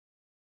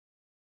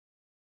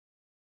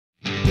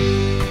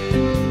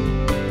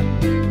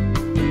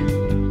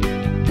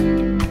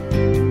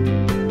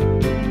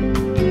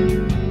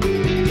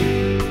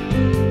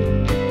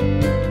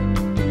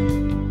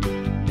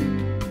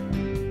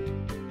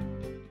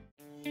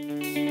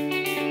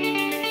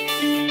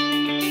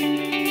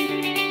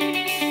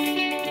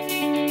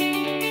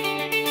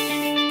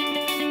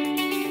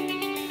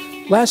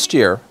Last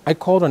year, I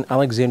called on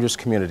Alexandria's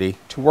community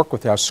to work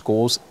with our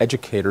schools,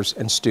 educators,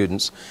 and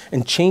students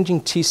in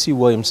changing T.C.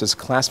 Williams'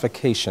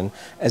 classification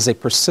as a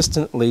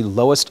persistently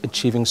lowest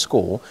achieving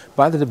school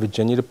by the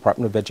Virginia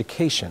Department of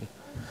Education.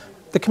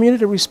 The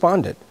community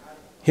responded.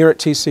 Here at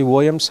T.C.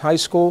 Williams High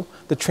School,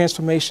 the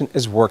transformation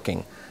is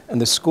working, and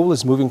the school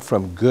is moving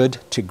from good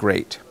to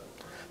great.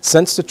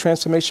 Since the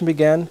transformation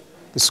began,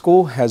 the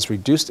school has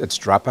reduced its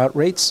dropout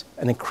rates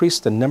and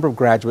increased the number of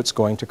graduates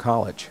going to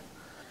college.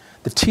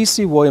 The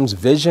T.C. Williams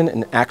Vision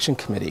and Action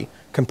Committee,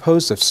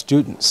 composed of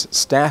students,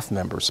 staff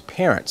members,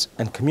 parents,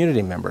 and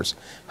community members,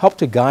 helped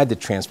to guide the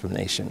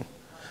transformation.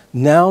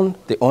 Now,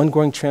 the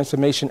ongoing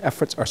transformation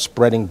efforts are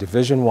spreading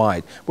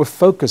division-wide with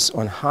focus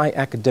on high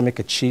academic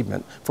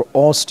achievement for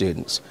all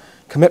students,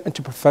 commitment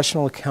to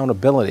professional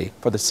accountability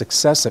for the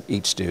success of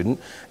each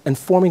student, and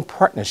forming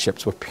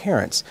partnerships with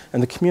parents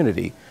and the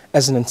community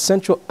as an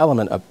essential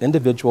element of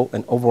individual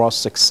and overall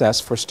success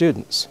for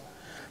students.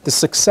 The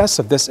success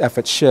of this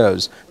effort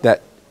shows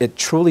that it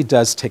truly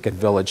does take a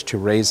village to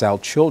raise our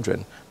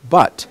children,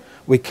 but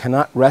we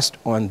cannot rest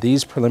on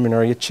these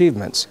preliminary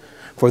achievements.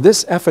 For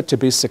this effort to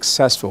be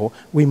successful,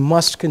 we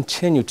must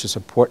continue to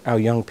support our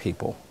young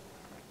people.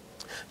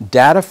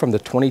 Data from the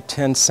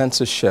 2010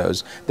 census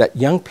shows that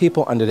young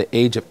people under the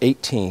age of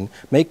 18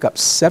 make up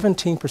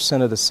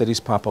 17% of the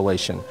city's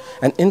population,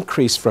 an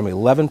increase from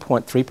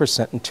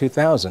 11.3% in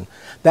 2000.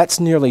 That's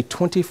nearly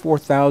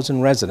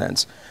 24,000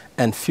 residents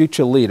and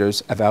future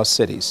leaders of our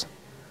cities.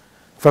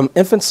 From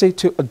infancy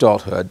to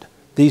adulthood,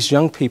 these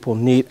young people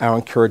need our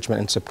encouragement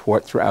and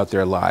support throughout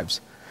their lives.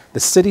 The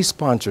city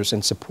sponsors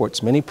and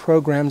supports many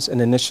programs and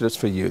initiatives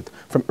for youth,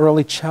 from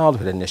early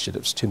childhood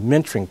initiatives to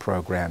mentoring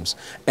programs,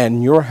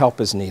 and your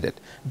help is needed.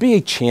 Be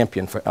a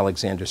champion for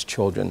Alexandria's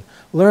children.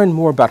 Learn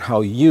more about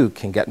how you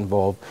can get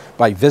involved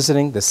by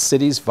visiting the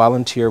city's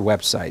volunteer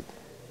website.